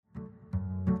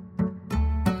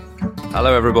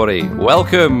Hello everybody,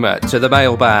 welcome to the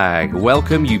Mailbag.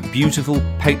 Welcome you beautiful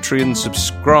Patreon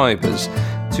subscribers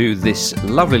to this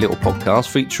lovely little podcast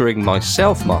featuring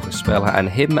myself, Marcus Speller, and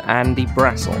him, Andy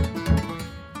Brassel.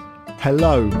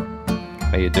 Hello.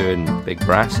 How you doing, Big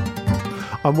Brass?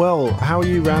 I'm well. How are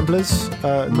you, Ramblers?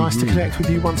 Nice to connect with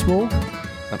you once more.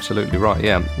 Absolutely right,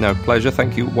 yeah. No, pleasure.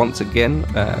 Thank you once again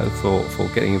for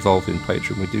getting involved in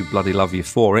Patreon. We do bloody love you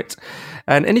for it.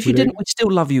 And if you didn't, we'd still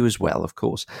love you as well, of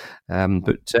course.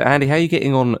 But Andy, how are you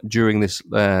getting on during this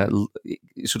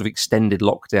sort of extended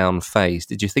lockdown phase?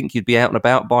 Did you think you'd be out and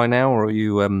about by now, or are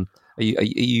you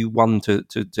one to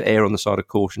err on the side of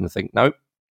caution and think, nope,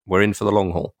 we're in for the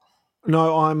long haul?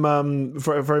 No, I'm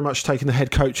very, very much taking the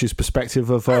head coach's perspective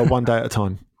of one day at a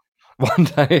time. One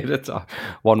day at a time,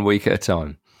 1 week at a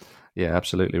time. Yeah,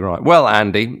 absolutely right. Well,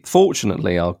 Andy,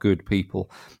 fortunately, our good people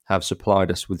have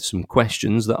supplied us with some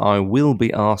questions that I will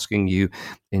be asking you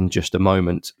in just a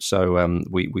moment. So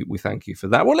we thank you for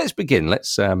that. Well, let's begin.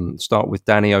 Let's start with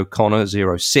Danny O'Connor,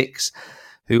 06,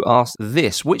 who asked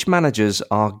this: which managers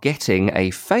are getting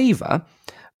a favour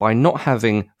by not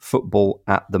having football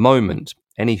at the moment?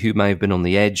 Any who may have been on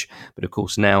the edge, but of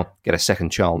course now get a second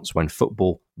chance when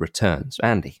football returns.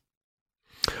 Andy?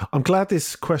 I'm glad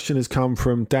this question has come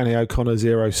from Danny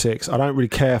O'Connor 06. I don't really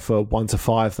care for 1 to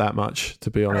 5 that much,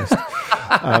 to be honest.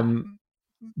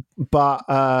 But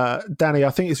Danny,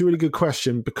 I think it's a really good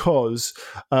question because,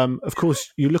 of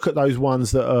course, you look at those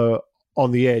ones that are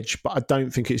on the edge, but I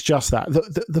don't think it's just that.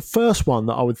 The first one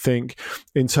that I would think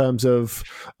in terms of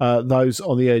those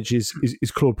on the edge is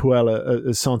Claude Puel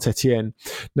at Saint-Etienne.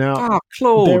 Now,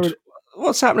 Claude.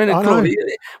 What's happening at Claude?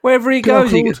 Wherever he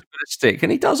goes, he gets a bit of stick,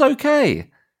 and he does okay.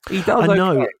 He does okay.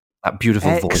 Know. That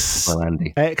beautiful voice, well,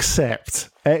 Andy. Except,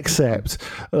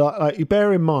 like, you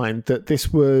bear in mind that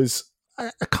this was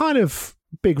a kind of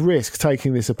big risk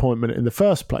taking this appointment in the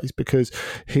first place because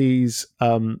he's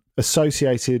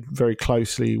associated very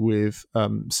closely with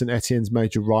St Etienne's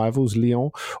major rivals,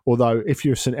 Lyon. Although, if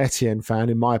you're a St Etienne fan,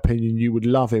 in my opinion, you would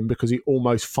love him because he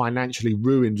almost financially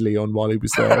ruined Lyon while he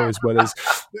was there, as well as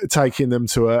taking them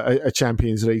to a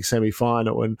Champions League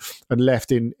semi-final and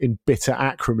left in bitter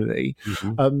acrimony.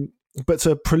 Mm-hmm. But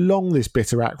to prolong this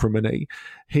bitter acrimony,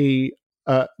 he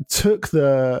took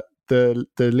the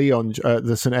Lyon,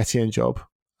 the St Etienne job,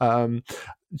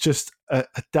 just a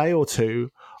day or two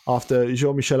after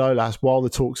Jean-Michel Aulas, while the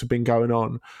talks had been going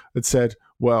on, had said,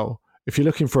 well, if you're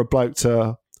looking for a bloke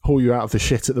to haul you out of the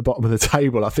shit at the bottom of the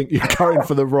table, I think you're going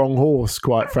for the wrong horse,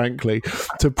 quite frankly,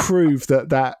 to prove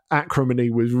that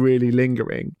acrimony was really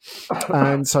lingering.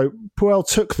 And so Puel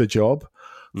took the job,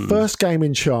 first game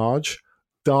in charge,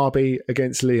 derby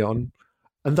against Lyon,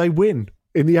 and they win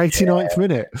in the 89th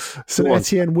minute. St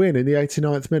Etienne win in the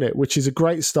 89th minute, which is a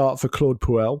great start for Claude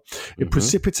Puel. It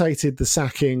precipitated the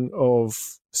sacking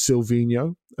of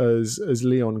Silvino as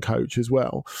Lyon coach as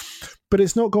well. But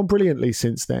it's not gone brilliantly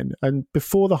since then. And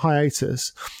before the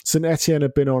hiatus, St Etienne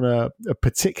have been on a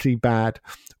particularly bad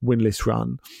winless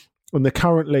run. And they're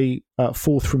currently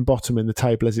fourth from bottom in the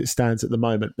table as it stands at the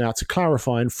moment. Now, to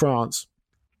clarify, in France,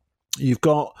 you've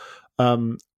got a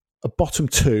bottom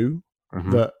two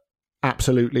that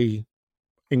absolutely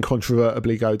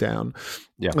incontrovertibly go down.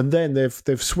 Yeah. And then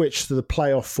they've switched to the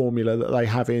playoff formula that they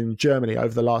have in Germany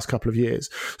over the last couple of years.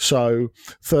 So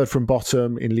third from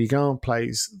bottom in Ligue 1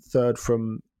 plays third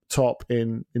from top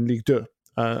in Ligue 2.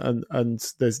 And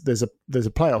there's a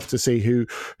playoff to see who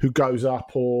goes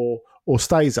up or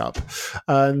stays up.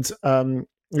 And St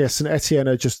Etienne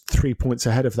are just 3 points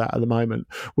ahead of that at the moment,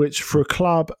 which for a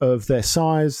club of their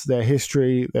size, their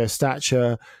history, their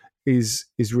stature is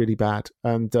really bad.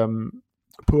 And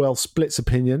Puel splits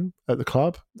opinion at the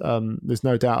club. There's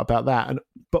no doubt about that.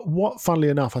 But what, funnily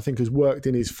enough, I think has worked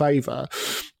in his favour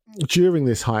during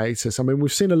this hiatus. I mean,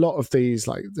 we've seen a lot of these,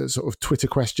 like the sort of Twitter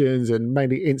questions and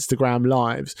mainly Instagram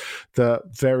lives that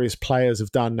various players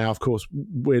have done. Now, of course,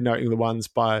 we're noting the ones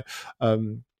by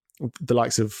the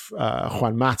likes of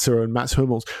Juan Mata and Mats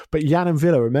Hummels. But Yann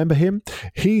Villa, remember him?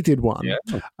 He did one.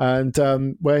 Yeah.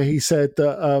 And where he said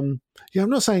that, I'm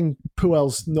not saying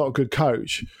Puel's not a good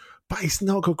coach, but he's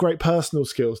not got great personal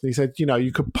skills. And he said,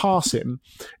 you could pass him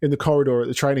in the corridor at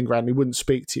the training ground and he wouldn't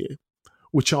speak to you,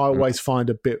 which I always find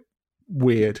a bit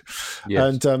weird.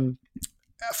 Yes. And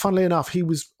funnily enough, he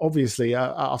was obviously,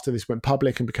 after this went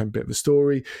public and became a bit of a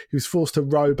story, he was forced to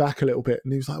row back a little bit.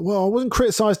 And he was like, well, I wasn't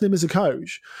criticising him as a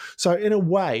coach. So in a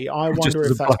way, I wonder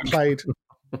if that's played...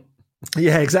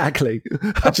 Yeah, exactly.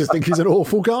 I just think he's an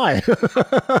awful guy.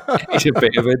 He's a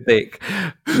bit of a dick.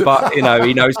 But, he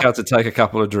knows how to take a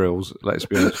couple of drills, let's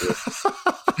be honest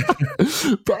with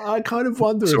you. But I kind of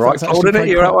wonder it's if all right, that's actually... It?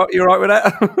 You're right with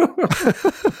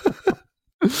that?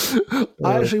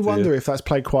 I actually wonder if that's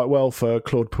played quite well for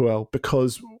Claude Puel,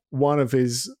 because one of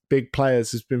his big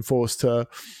players has been forced to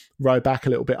row back a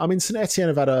little bit. I mean, St Etienne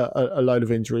have had a load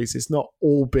of injuries. It's not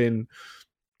all been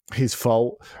his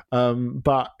fault,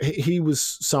 but he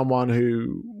was someone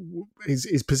who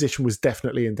his position was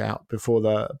definitely in doubt before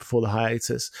the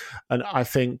hiatus, and I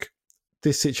think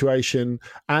this situation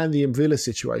and the Villa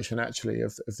situation actually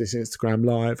of this Instagram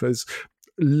Live has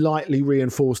lightly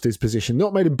reinforced his position,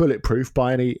 not made him bulletproof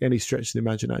by any stretch of the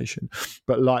imagination,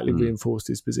 but lightly reinforced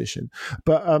his position.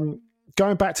 But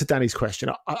going back to Danny's question,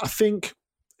 I think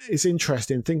it's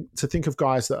interesting to think of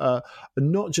guys that are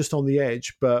not just on the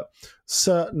edge, but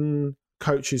certain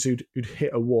coaches who'd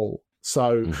hit a wall.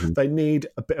 So they need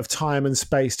a bit of time and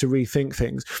space to rethink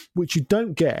things, which you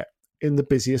don't get in the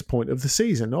busiest point of the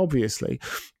season, obviously.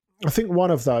 I think one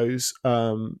of those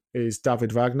is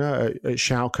David Wagner at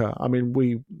Schalke. I mean,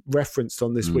 we referenced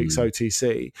on this week's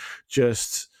OTC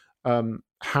just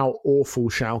how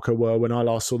awful Schalke were when I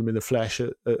last saw them in the flesh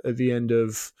at the end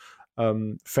of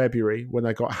February, when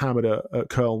they got hammered at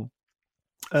Köln.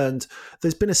 And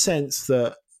there's been a sense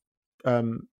that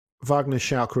Wagner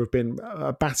Schalke have been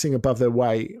batting above their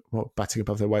weight. Well, batting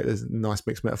above their weight, there's a nice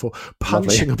mixed metaphor.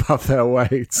 Punching above their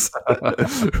weights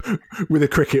with a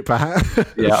cricket bat.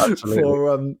 Yeah,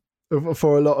 absolutely.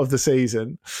 For a lot of the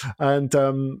season. And,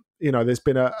 there's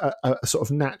been a sort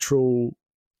of natural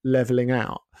levelling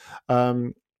out.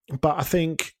 But I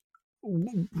think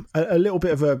a little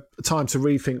bit of a time to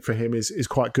rethink for him is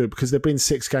quite good, because there've been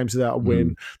 6 games without a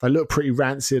win. They look pretty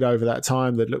rancid over that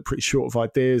time. They look pretty short of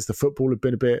ideas. The football had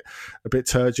been a bit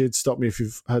turgid. Stop me if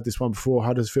you've heard this one before,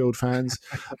 Huddersfield fans.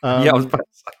 Yeah, I was about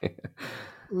to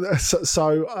say.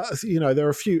 So there are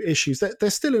a few issues.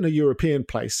 They're still in a European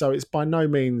place, so it's by no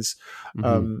means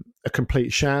a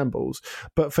complete shambles.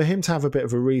 But for him to have a bit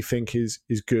of a rethink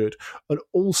is good. And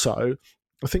also,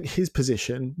 I think his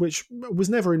position, which was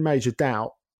never in major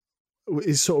doubt,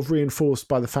 is sort of reinforced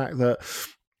by the fact that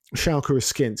Schalke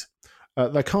is skint.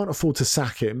 They can't afford to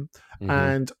sack him.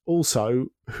 And also,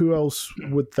 who else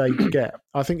would they get?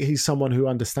 I think he's someone who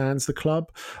understands the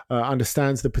club,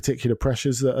 understands the particular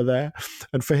pressures that are there.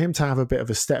 And for him to have a bit of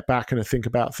a step back and a think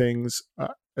about things,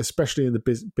 especially in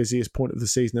the busiest point of the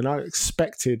season, an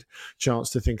unexpected chance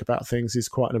to think about things, is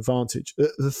quite an advantage.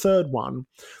 The third one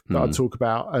that I'd talk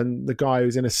about, and the guy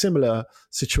who's in a similar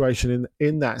situation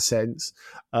in that sense,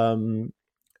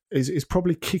 is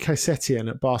probably Quique Setien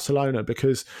at Barcelona,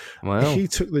 because he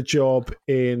took the job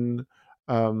in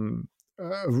a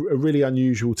really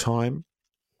unusual time.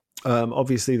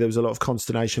 Obviously, there was a lot of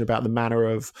consternation about the manner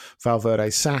of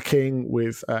Valverde's sacking,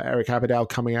 with Eric Abidal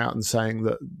coming out and saying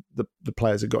that the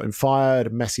players had got him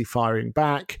fired, Messi firing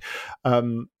back.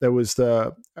 There was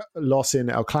the loss in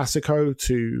El Clasico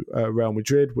to Real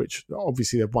Madrid, which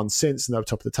obviously they've won since, and they're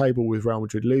top of the table with Real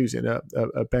Madrid losing at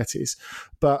Betis.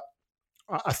 But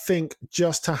I think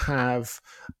just to have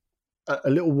a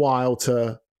little while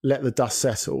to let the dust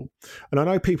settle. And I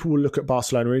know people will look at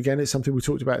Barcelona, again, it's something we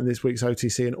talked about in this week's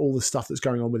OTC, and all the stuff that's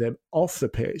going on with them off the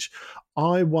pitch.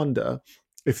 I wonder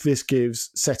if this gives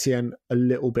Setien a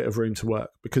little bit of room to work,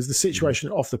 because the situation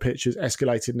off the pitch has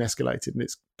escalated, and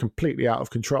it's completely out of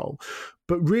control.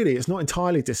 But really, it's not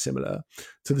entirely dissimilar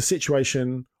to the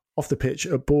situation off the pitch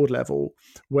at board level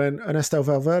when Ernesto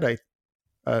Valverde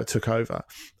took over,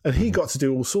 and he got to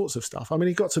do all sorts of stuff. I mean,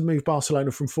 he got to move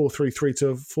Barcelona from 4-3-3 to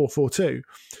 4-4-2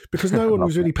 because no one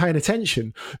was really paying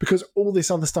attention, because all this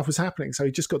other stuff was happening. So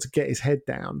he just got to get his head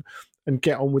down and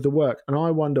get on with the work. And I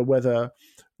wonder whether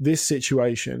this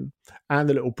situation and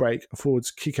the little break affords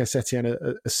Quique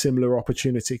Setien a similar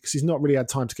opportunity, because he's not really had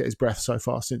time to get his breath so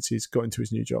far since he's got into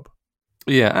his new job.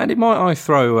 Yeah, and I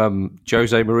throw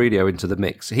Jose Mourinho into the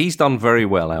mix. He's done very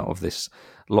well out of this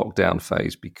lockdown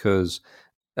phase, because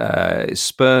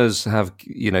Spurs have,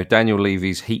 Daniel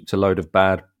Levy's heaped a load of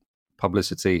bad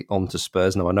publicity onto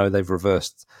Spurs. Now, I know they've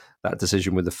reversed that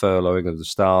decision with the furloughing of the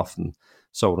staff and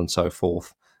so on and so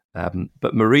forth.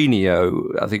 But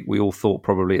Mourinho, I think we all thought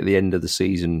probably at the end of the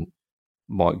season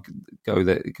might go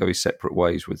his separate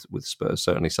ways with Spurs.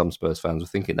 Certainly some Spurs fans were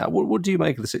thinking that. What do you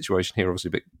make of the situation here? Obviously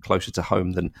a bit closer to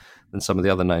home than some of the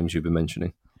other names you've been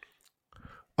mentioning.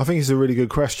 I think it's a really good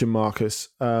question, Marcus.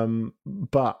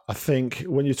 But I think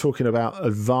when you're talking about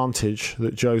advantage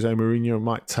that Jose Mourinho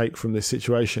might take from this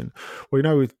situation,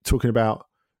 we're talking about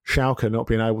Schalke not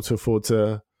being able to afford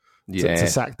to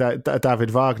sack David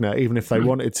Wagner, even if they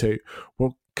wanted to.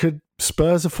 Well, could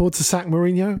Spurs afford to sack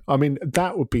Mourinho? I mean,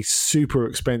 that would be super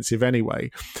expensive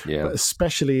anyway, but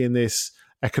especially in this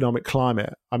economic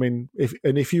climate. I mean,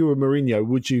 if you were Mourinho,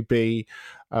 would you be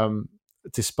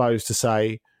disposed to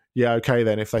say, yeah, okay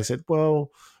then, if they said,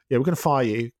 well, yeah, we're going to fire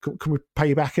you. Can we pay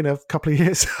you back in a couple of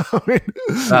years? I mean,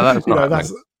 No,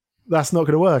 that's not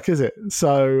going to work, is it?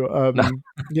 So, no.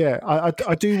 yeah,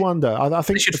 I do wonder. I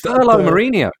think They should furlough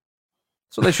Mourinho.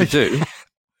 That's what they should do.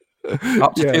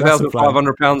 Up to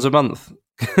 £2,500 a month.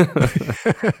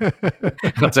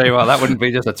 I'll tell you what, that wouldn't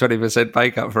be just a 20%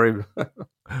 pay cut for him.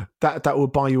 That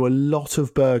would buy you a lot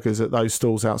of burgers at those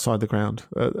stalls outside the ground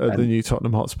at the new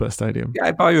Tottenham Hotspur Stadium. Yeah,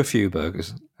 I'd buy you a few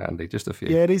burgers, Andy, just a few.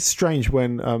 Yeah, it is strange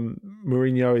when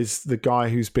Mourinho is the guy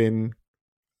who's been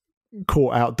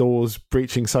caught outdoors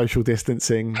breaching social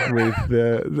distancing with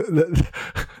the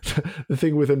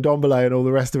thing with Ndombele and all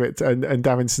the rest of it, and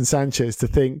Davinson Sanchez, to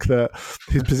think that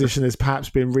his position has perhaps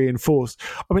been reinforced.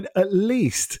 I mean, at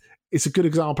least it's a good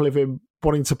example of him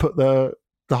wanting to put the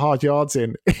hard yards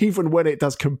in, even when it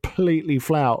does completely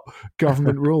flout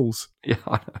government rules. Yeah,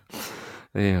 I know.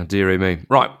 Yeah, dearie me.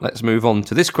 Right, let's move on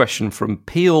to this question from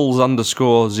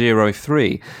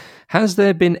Peels_03. Has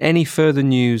there been any further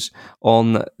news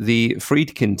on the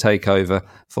Friedkin takeover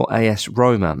for AS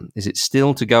Roma? Is it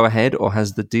still to go ahead, or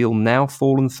has the deal now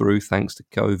fallen through thanks to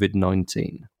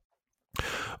COVID-19?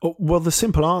 Well, the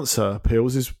simple answer,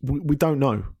 Peels, is we don't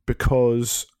know,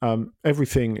 because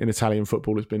everything in Italian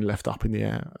football has been left up in the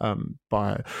air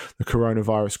by the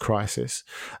coronavirus crisis.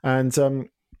 And,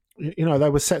 they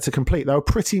were set to complete. They were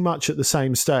pretty much at the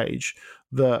same stage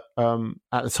that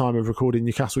at the time of recording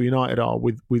Newcastle United are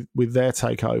with their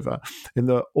takeover, in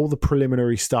that all the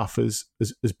preliminary stuff has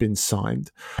been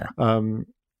signed.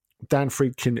 Dan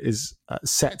Friedkin is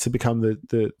set to become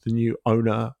the new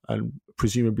owner and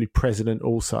presumably president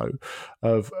also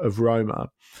of Roma.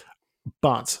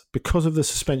 But because of the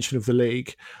suspension of the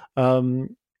league,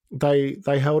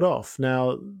 they held off.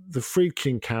 Now, the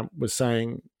Friedkin camp was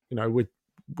saying, we've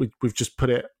just put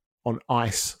it on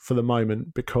ice for the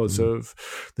moment because of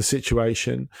the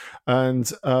situation.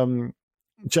 And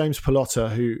James Pallotta,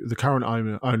 who the current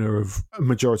owner of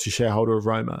majority shareholder of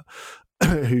Roma,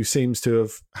 who seems to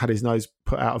have had his nose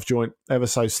put out of joint ever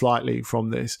so slightly from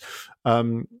this,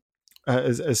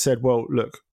 has said, well,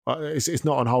 look, it's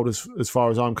not on hold as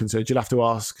far as I'm concerned. You'll have to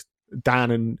ask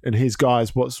Dan and his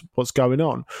guys what's going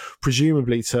on,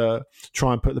 presumably to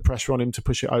try and put the pressure on him to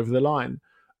push it over the line.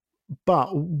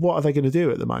 But what are they going to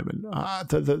do at the moment?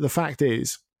 The fact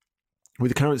is,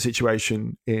 with the current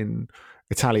situation in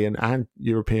Italian and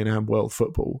European and world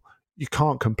football, you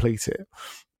can't complete it,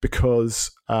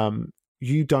 because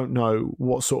you don't know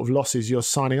what sort of losses you're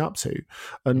signing up to.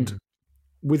 And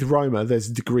with Roma, there's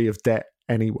a degree of debt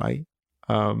anyway.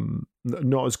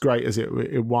 Not as great as it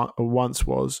once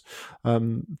was,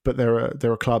 but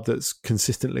they're a club that's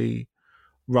consistently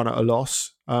run at a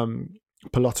loss.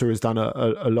 Pallotta has done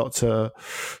a lot to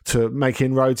make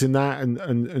inroads in that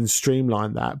and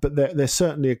streamline that. But they're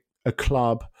certainly a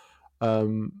club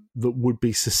that would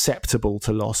be susceptible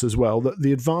to loss as well.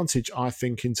 The advantage, I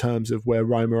think, in terms of where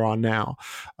Roma are now,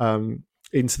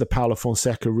 into the Paulo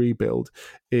Fonseca rebuild,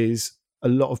 is a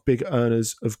lot of big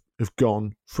earners have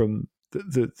gone from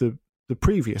the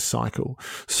previous cycle.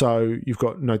 So you've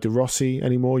got no De Rossi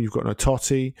anymore, you've got no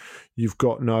Totti, you've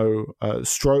got no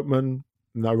Strootman,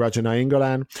 no Ragnar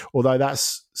Ingolan, although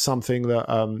that's something that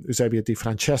Eusebio Di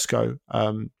Francesco,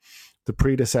 the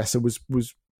predecessor, was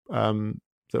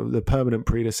the permanent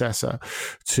predecessor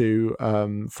to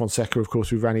Fonseca, of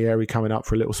course, with Ranieri coming up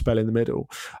for a little spell in the middle,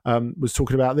 was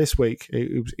talking about this week.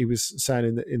 He was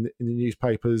saying in the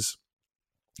newspapers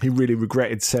he really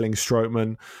regretted selling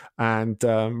Strootman and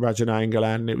Ragnar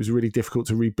Ingolan. It was really difficult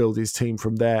to rebuild his team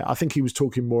from there. I think he was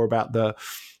talking more about the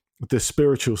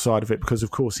spiritual side of it, because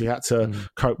of course he had to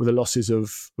cope with the losses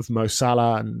of Mo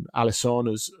Salah and Alisson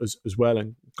as well,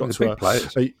 and got the to big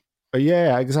players.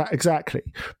 Yeah, exactly.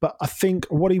 But I think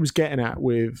what he was getting at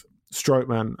with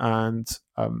Strootman and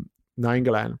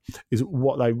Nainggolan is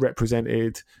what they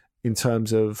represented in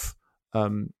terms of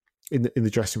in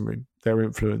the dressing room, their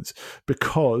influence.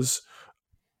 Because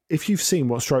if you've seen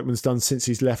what Strootman's done since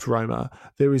he's left Roma,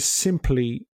 there is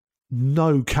simply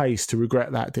no case to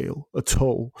regret that deal at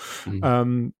all,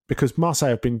 because Marseille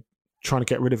have been trying to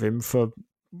get rid of him for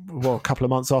a couple of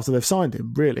months after they've signed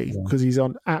him, really, because he's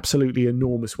on absolutely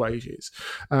enormous wages,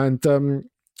 and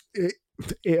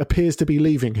it appears to be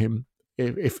leaving him,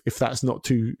 if that's not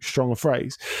too strong a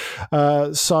phrase.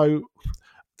 So,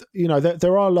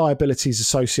 there are liabilities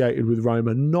associated with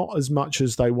Roma, not as much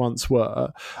as they once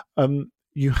were.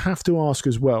 You have to ask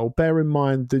as well, bear in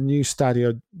mind the new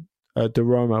Stadio de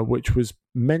Roma, which was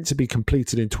meant to be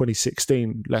completed in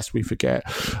 2016, lest we forget.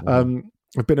 There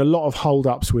have been a lot of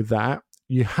hold-ups with that.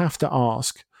 You have to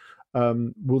ask,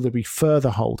 will there be further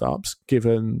hold-ups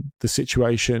given the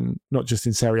situation, not just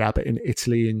in Serie A, but in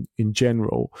Italy in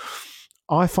general?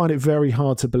 I find it very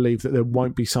hard to believe that there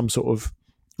won't be some sort of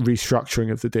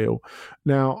restructuring of the deal.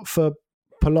 Now, for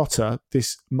Pallotta,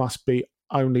 this must be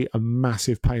only a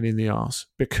massive pain in the arse,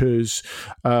 because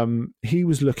he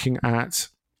was looking at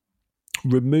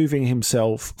removing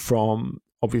himself from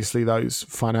obviously those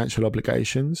financial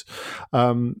obligations,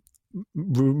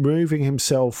 removing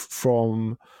himself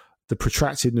from the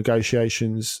protracted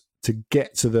negotiations to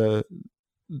get to the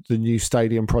new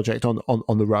stadium project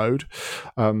on the road,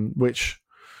 which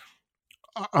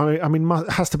I mean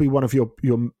has to be one of your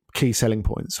key selling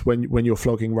points when you're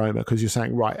flogging Roma, because you're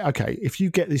saying, right, okay, if you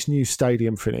get this new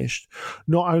stadium finished,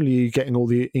 not only are you getting all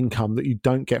the income that you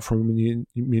don't get from a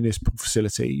municipal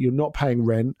facility, you're not paying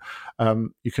rent,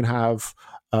 you can have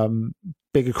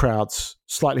bigger crowds,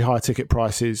 slightly higher ticket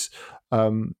prices,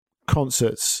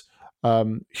 concerts,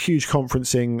 huge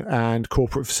conferencing and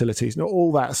corporate facilities, and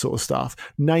all that sort of stuff,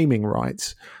 naming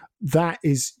rights. That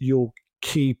is your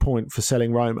key point for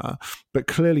selling Roma. But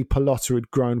clearly Pallotta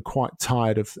had grown quite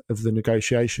tired of the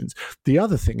negotiations. The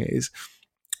other thing is,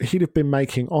 he'd have been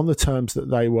making, on the terms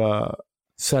that they were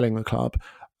selling the club,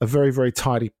 a very, very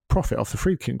tidy profit off the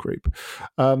Friedkin Group.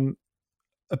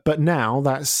 But now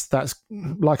that's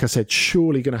like I said,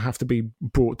 surely going to have to be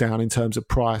brought down in terms of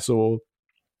price, or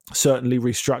certainly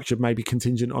restructured, maybe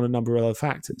contingent on a number of other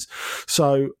factors.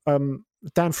 So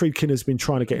Dan Friedkin has been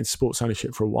trying to get into sports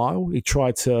ownership for a while. He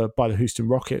tried to buy the Houston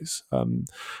Rockets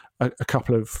a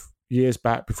couple of years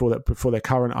back before their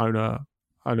current owner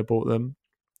bought them,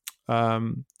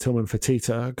 Tillman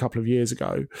Fertitta, a couple of years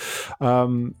ago,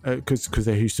 because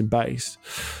they're Houston based.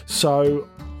 So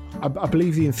I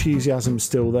believe the enthusiasm's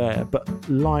still there, but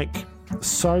like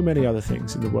so many other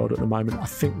things in the world at the moment, I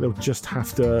think they'll just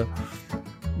have to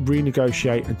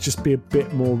renegotiate and just be a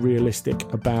bit more realistic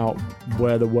about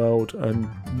where the world and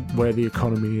where the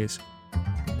economy is.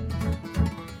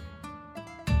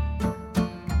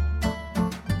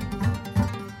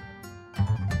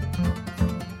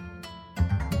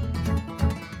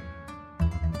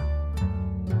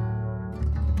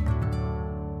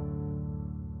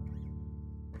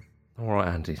 All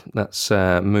right, Andy, let's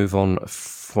move on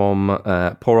from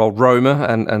poor old Roma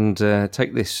and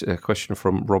take this question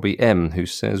from Robbie M, who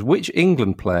says, which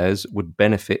England players would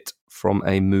benefit from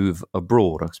a move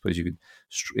abroad? I suppose you could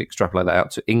extrapolate that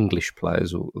out to English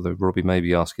players, although Robbie may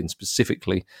be asking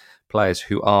specifically players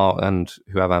who are and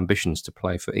who have ambitions to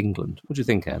play for England. What do you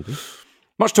think, Andy?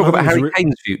 Much talk about Harry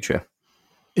Kane's future.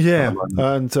 Yeah,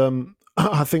 and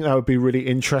I think that would be really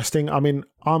interesting. I mean,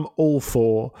 I'm all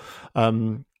for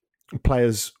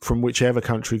players from whichever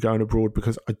country going abroad,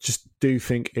 because I just do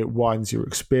think it widens your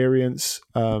experience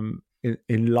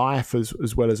in life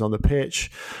as well as on the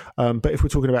pitch. But if we're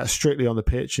talking about strictly on the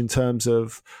pitch, in terms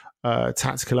of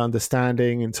tactical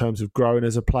understanding, in terms of growing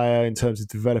as a player, in terms of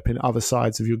developing other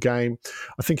sides of your game,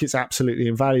 I think it's absolutely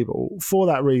invaluable. For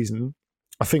that reason,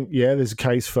 I think, yeah, there's a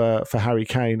case for Harry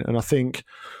Kane. And I think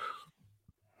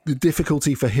the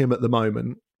difficulty for him at the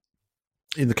moment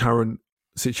in the current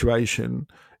situation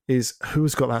is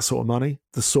who's got that sort of money,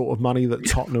 the sort of money that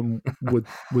Tottenham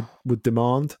would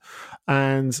demand.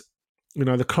 And, you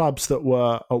know, the clubs that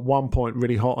were at one point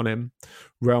really hot on him,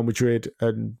 Real Madrid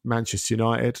and Manchester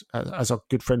United, as our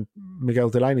good friend Miguel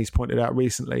Delaney's pointed out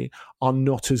recently, are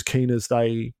not as keen as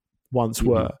they once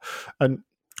were. And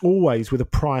always with a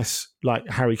price like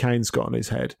Harry Kane's got on his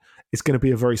head, it's going to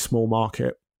be a very small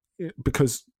market,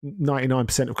 because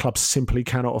 99% of clubs simply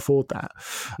cannot afford that.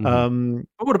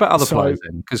 But what about other players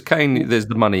then? Because Kane, there's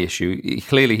the money issue.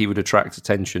 Clearly, he would attract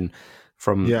attention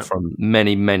from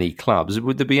many, many clubs.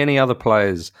 Would there be any other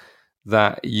players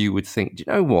that you would think, do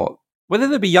you know what? Whether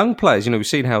there be young players, you know, we've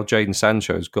seen how Jadon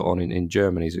Sancho's got on in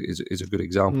Germany is a good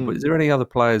example. But is there any other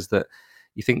players that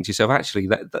you think to yourself, actually,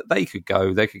 that they could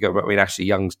go? They could go. I mean, Ashley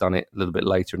Young's done it a little bit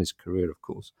later in his career, of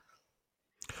course.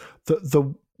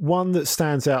 The one that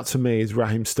stands out to me is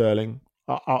Raheem Sterling.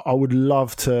 I would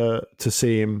love to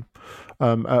see him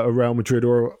at a Real Madrid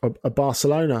or a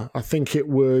Barcelona. I think it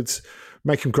would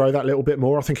make him grow that little bit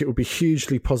more. I think it would be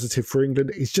hugely positive for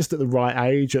England. He's just at the right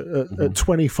age at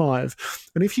 25.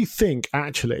 And if you think,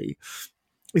 actually,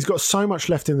 he's got so much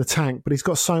left in the tank, but he's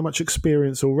got so much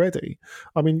experience already.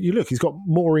 I mean, you look, he's got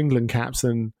more England caps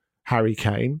than Harry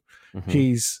Kane.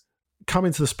 He's come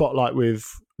into the spotlight with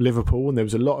Liverpool, and there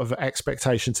was a lot of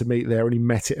expectation to meet there, and he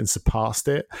met it and surpassed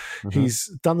it. He's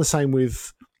done the same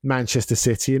with Manchester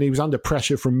City, and he was under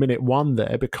pressure from minute one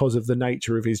there because of the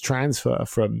nature of his transfer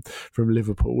from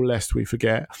Liverpool, lest we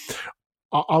forget.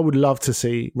 I would love to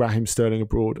see Raheem Sterling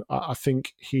abroad. I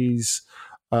think he's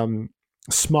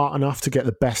smart enough to get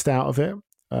the best out of it.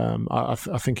 I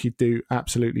think he'd do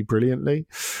absolutely brilliantly.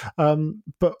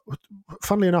 But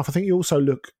funnily enough, I think you also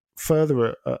look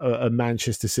further at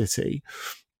Manchester City.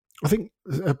 I think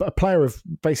a player of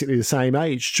basically the same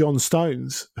age, John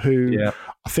Stones, who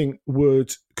I think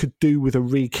could do with a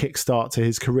re-kickstart to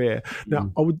his career.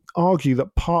 Now, I would argue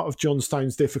that part of John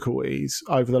Stones' difficulties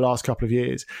over the last couple of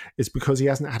years is because he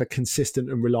hasn't had a consistent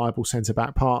and reliable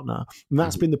centre-back partner. And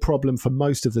that's been the problem for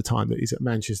most of the time that he's at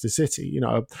Manchester City. You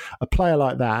know, a player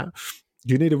like that,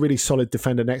 you need a really solid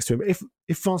defender next to him.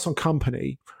 If Vincent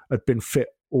Kompany had been fit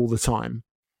all the time,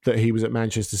 that he was at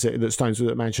Manchester City, that Stones was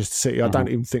at Manchester City, I don't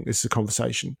even think this is a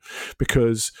conversation,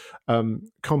 because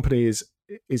Kompany is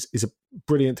a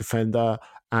brilliant defender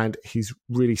and he's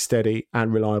really steady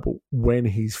and reliable when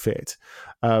he's fit.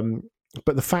 But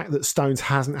the fact that Stones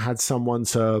hasn't had someone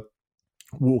to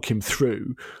walk him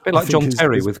through, a bit like John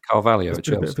Terry with Carvalho at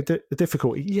Chelsea. A bit of a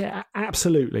difficulty. Yeah,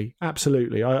 absolutely.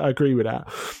 I agree with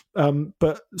that.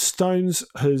 But Stones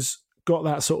has got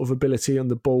that sort of ability on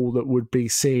the ball that would be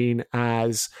seen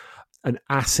as an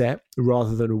asset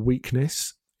rather than a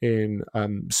weakness in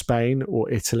Spain or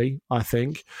Italy, I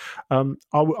think. I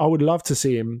would love to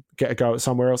see him get a go at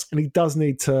somewhere else, and he does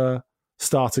need to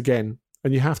start again.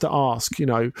 And you have to ask, you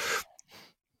know,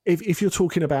 if you're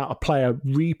talking about a player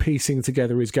repiecing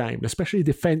together his game, especially a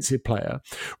defensive player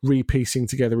repiecing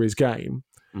together his game,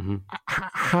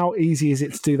 how easy is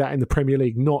it to do that in the Premier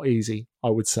League? Not easy, I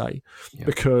would say,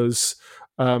 because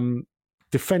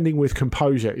defending with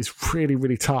composure is really,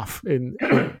 really tough in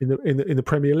the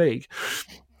Premier League.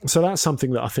 So that's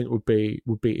something that I think would be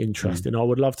interesting. I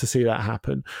would love to see that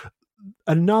happen.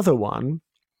 Another one,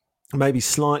 maybe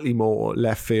slightly more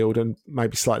left field and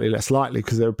maybe slightly less likely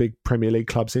because there are big Premier League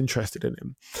clubs interested in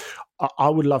him. I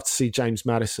would love to see James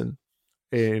Maddison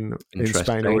in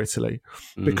Spain or Italy,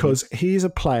 because he's a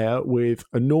player with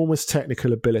enormous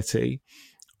technical ability,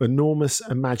 enormous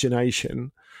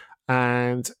imagination,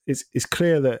 and it's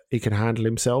clear that he can handle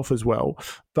himself as well.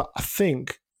 But I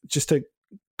think just to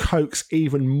coax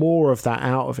even more of that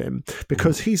out of him,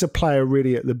 because he's a player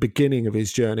really at the beginning of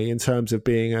his journey in terms of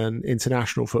being an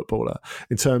international footballer,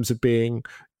 in terms of being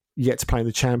yet to play in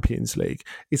the Champions League.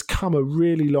 He's come a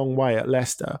really long way at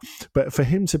Leicester, but for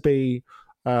him to be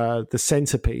the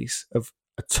centerpiece of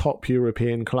a top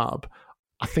European club,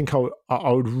 I think I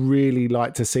would really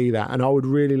like to see that. And I would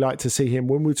really like to see him,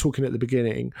 when we were talking at the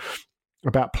beginning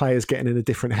about players getting in a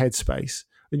different headspace.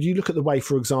 And you look at the way,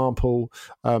 for example,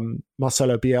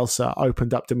 Marcelo Bielsa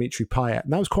opened up Dimitri Payet,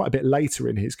 and that was quite a bit later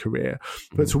in his career.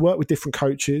 But to work with different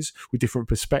coaches, with different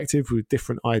perspectives, with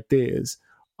different ideas,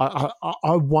 I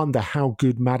wonder how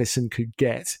good Maddison could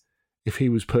get if he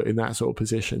was put in that sort of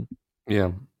position.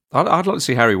 Yeah. I'd like to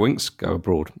see Harry Winks go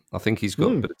abroad. I think he's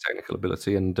got a bit of technical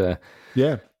ability, and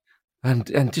it's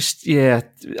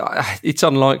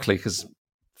unlikely because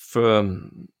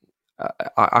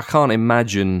I can't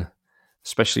imagine,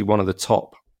 especially one of the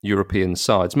top European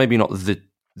sides, maybe not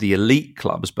the elite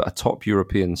clubs, but a top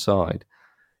European side,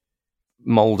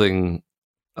 moulding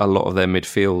a lot of their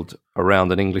midfield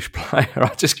around an English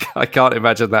player. I can't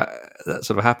imagine that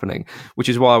sort of happening, which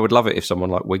is why I would love it if someone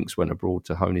like Winks went abroad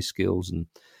to hone his skills and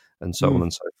so on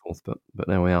and so forth. But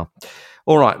there we are.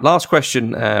 All right, last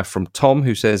question from Tom,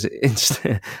 who says,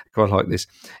 quite like this.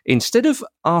 Instead of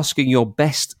asking your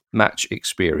best match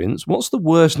experience, what's the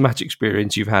worst match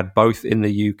experience you've had both in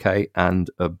the UK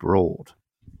and abroad?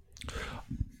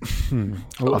 I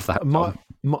love that. My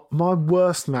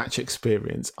worst match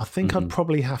experience, I think I'd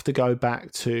probably have to go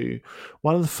back to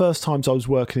one of the first times I was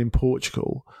working in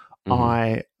Portugal.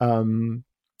 I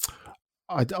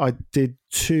did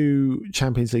 2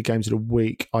 Champions League games in a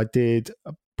week. I did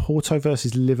Porto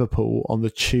versus Liverpool on the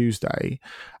Tuesday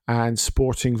and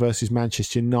Sporting versus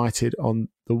Manchester United on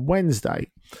the Wednesday.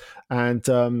 And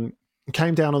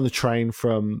came down on the train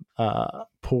from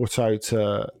Porto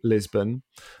to Lisbon.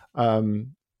 Very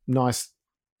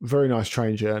nice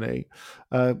train journey.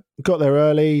 Got there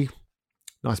early.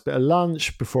 Nice bit of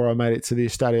lunch before I made it to the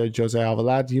Estadio José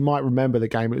Alvalade. You might remember the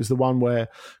game. It was the one where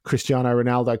Cristiano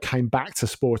Ronaldo came back to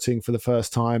Sporting for the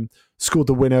first time, scored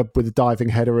the winner with a diving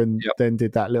header, and then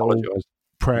did that little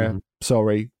prayer.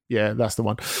 Sorry. Yeah, that's the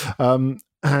one.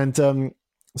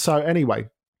 So anyway,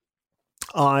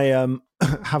 I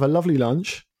have a lovely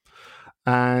lunch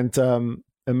and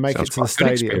make it to the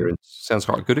stadium. Sounds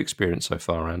like a good experience so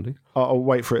far, Andy. I'll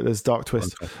wait for it. There's a dark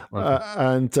twist.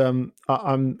 Okay.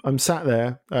 I'm sat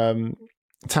there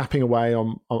tapping away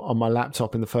on my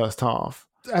laptop in the first half.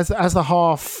 As the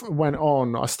half went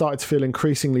on, I started to feel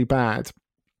increasingly bad.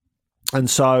 And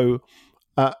so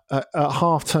at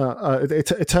half time,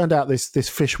 it turned out this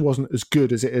fish wasn't as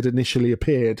good as it had initially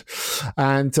appeared,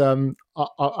 and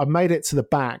I made it to the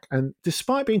back. And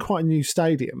despite being quite a new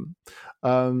stadium,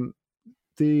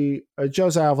 the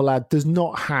Jose Alvalade does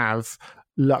not have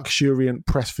luxuriant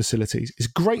press facilities. It's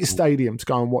a great stadium to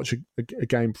go and watch a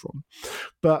game from,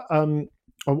 but I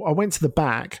went to the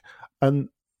back, and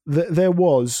there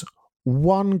was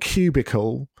one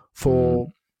cubicle for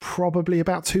probably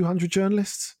about 200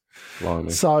 journalists.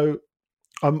 Blimey. So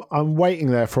I'm waiting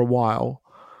there for a while.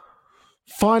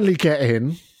 Finally get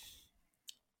in,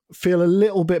 feel a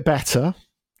little bit better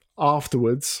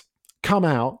afterwards, come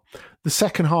out. The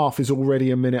second half is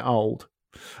already a minute old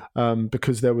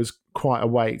because there was quite a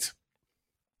wait.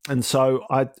 And so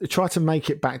I tried to make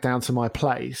it back down to my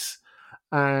place,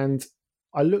 and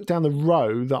I look down the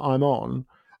row that I'm on,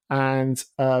 and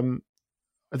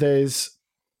there's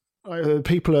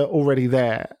people are already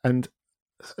there, and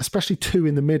especially two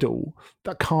in the middle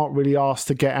that can't really ask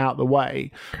to get out the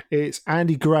way. It's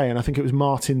Andy Gray, and I think it was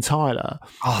Martin Tyler.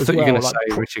 Oh, I thought you were going to say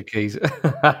Richard Keys.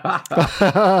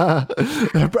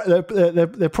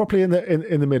 They're properly in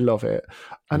the middle of it,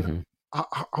 and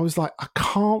I was like, I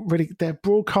can't really. They're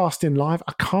broadcasting live.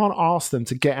 I can't ask them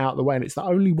to get out the way, and it's the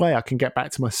only way I can get back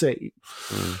to my seat.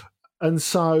 And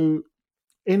so,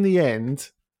 in the end,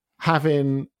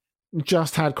 having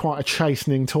just had quite a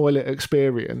chastening toilet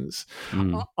experience,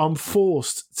 I'm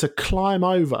forced to climb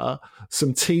over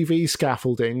some TV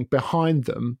scaffolding behind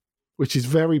them, which is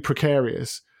very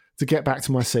precarious, to get back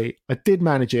to my seat. I did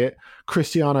manage it.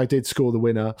 Cristiano did score the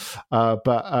winner,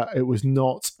 but it was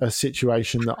not a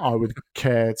situation that I would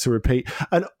care to repeat.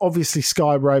 And obviously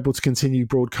Sky were able to continue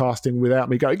broadcasting without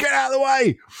me going, get out of the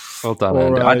way. Well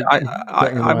done, Andy.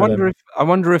 I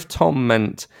wonder if Tom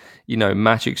meant,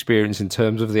 match experience in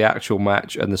terms of the actual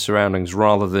match and the surroundings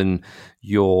rather than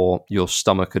your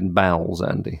stomach and bowels,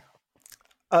 Andy.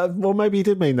 Well, maybe he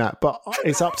did mean that, but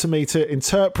it's up to me to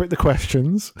interpret the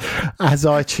questions as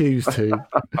I choose to.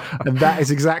 And that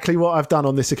is exactly what I've done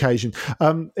on this occasion.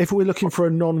 If we're looking for a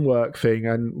non-work thing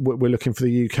and we're looking for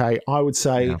the UK, I would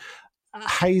say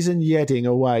Hazen Yedding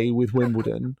away with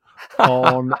Wimbledon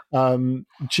on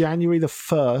January the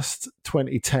 1st,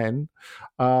 2010.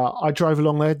 I drove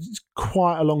along there,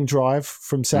 quite a long drive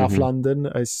from South London,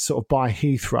 sort of by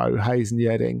Heathrow, Hazen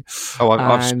Yedding. Oh,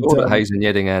 I've scored at Hazen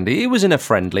Yedding, Andy. It was in a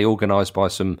friendly, organised by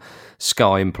some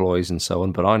Sky employees and so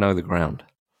on, but I know the ground.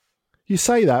 You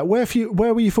say that. Where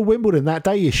were you for Wimbledon that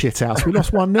day, you shithouse? We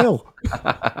lost 1-0.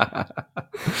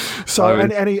 So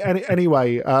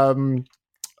anyway,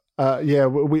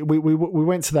 we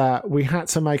went to that. We had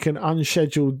to make an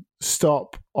unscheduled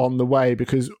stop on the way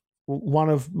because one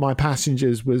of my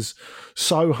passengers was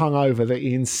so hungover that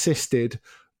he insisted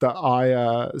that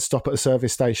I stop at a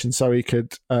service station so he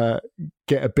could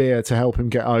get a beer to help him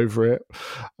get over it.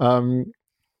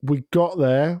 We got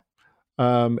there.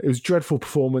 It was a dreadful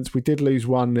performance. We did lose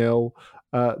 1-0.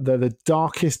 They're the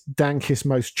darkest, dankest,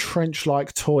 most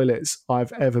trench-like toilets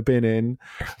I've ever been in.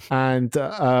 And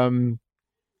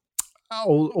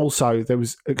also, there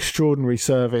was extraordinary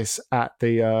service at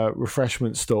the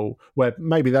refreshment stall where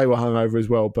maybe they were hungover as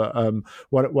well. But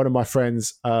one of my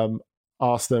friends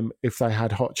asked them if they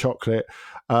had hot chocolate,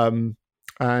 and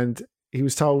he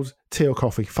was told tea or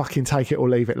coffee. Fucking take it or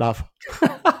leave it, love.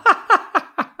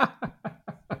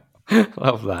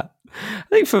 Love that.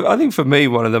 I think for me,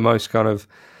 one of the most kind of,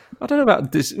 I don't know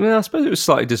about this. I suppose it was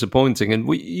slightly disappointing, and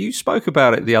you spoke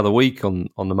about it the other week on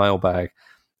the Mailbag.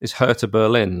 Is Hertha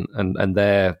Berlin and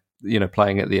they're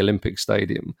playing at the Olympic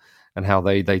Stadium and how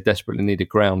they desperately need a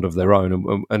ground of their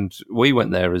own, and we went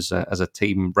there as a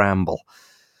team ramble,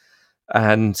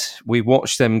 and we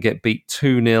watched them get beat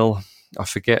 2-0. I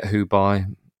forget who by,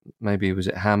 maybe it was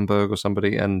at Hamburg or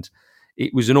somebody, and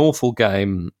it was an awful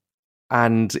game,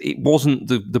 and it wasn't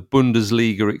the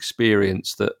Bundesliga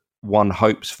experience that one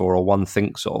hopes for or one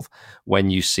thinks of when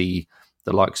you see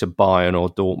the likes of Bayern or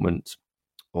Dortmund.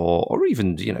 Or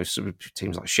even sort of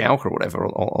teams like Schalke or whatever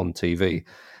on TV,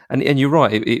 and you're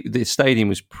right. The stadium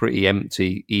was pretty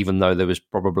empty, even though there was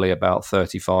probably about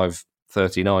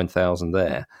 39,000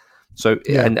 there. So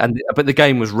but the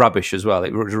game was rubbish as well.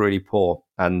 It was really poor,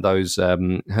 and those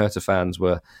Hertha fans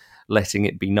were letting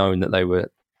it be known that they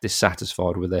were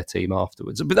dissatisfied with their team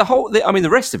afterwards. But the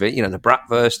rest of it, the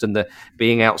Bratwurst and the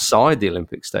being outside the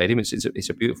Olympic Stadium, it's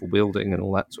a beautiful building and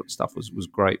all that sort of stuff was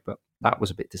great. But that was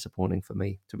a bit disappointing for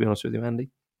me, to be honest with you, Andy.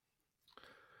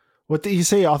 What did you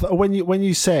see? When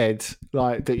you said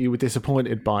like that you were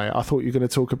disappointed by it, I thought you were going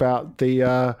to talk about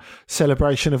the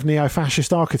celebration of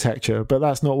neo-fascist architecture, but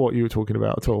that's not what you were talking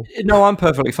about at all. No, I'm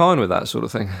perfectly fine with that sort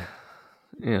of thing.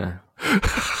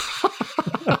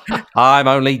 I'm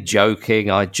only joking.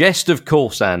 I jest, of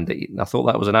course, Andy. I thought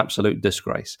that was an absolute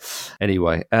disgrace.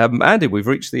 Anyway, Andy, we've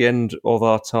reached the end of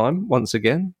our time once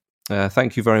again.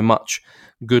 Thank you very much,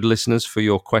 good listeners, for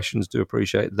your questions. Do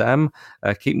appreciate them.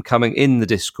 Keep them coming in the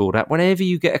Discord app. Whenever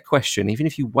you get a question, even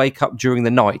if you wake up during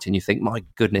the night and you think, my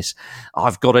goodness,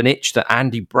 I've got an itch that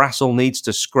Andy Brassel needs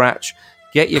to scratch,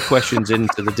 get your questions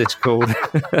into the Discord.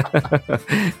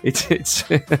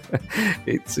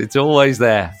 It's always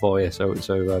there for you. So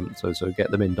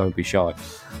get them in. Don't be shy.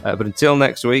 But until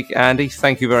next week, Andy,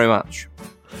 thank you very much.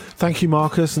 Thank you,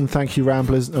 Marcus, and thank you,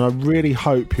 Ramblers. And I really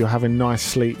hope you're having nice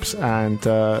sleeps and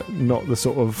not the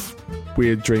sort of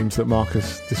weird dreams that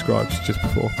Marcus described just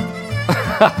before.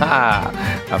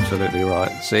 Absolutely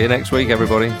right. See you next week,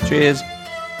 everybody. Cheers.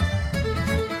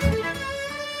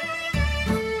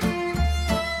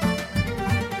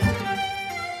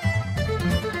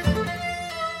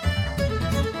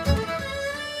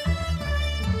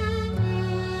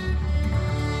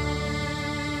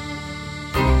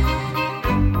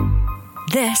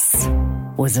 This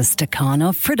was a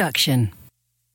Stakhanov production.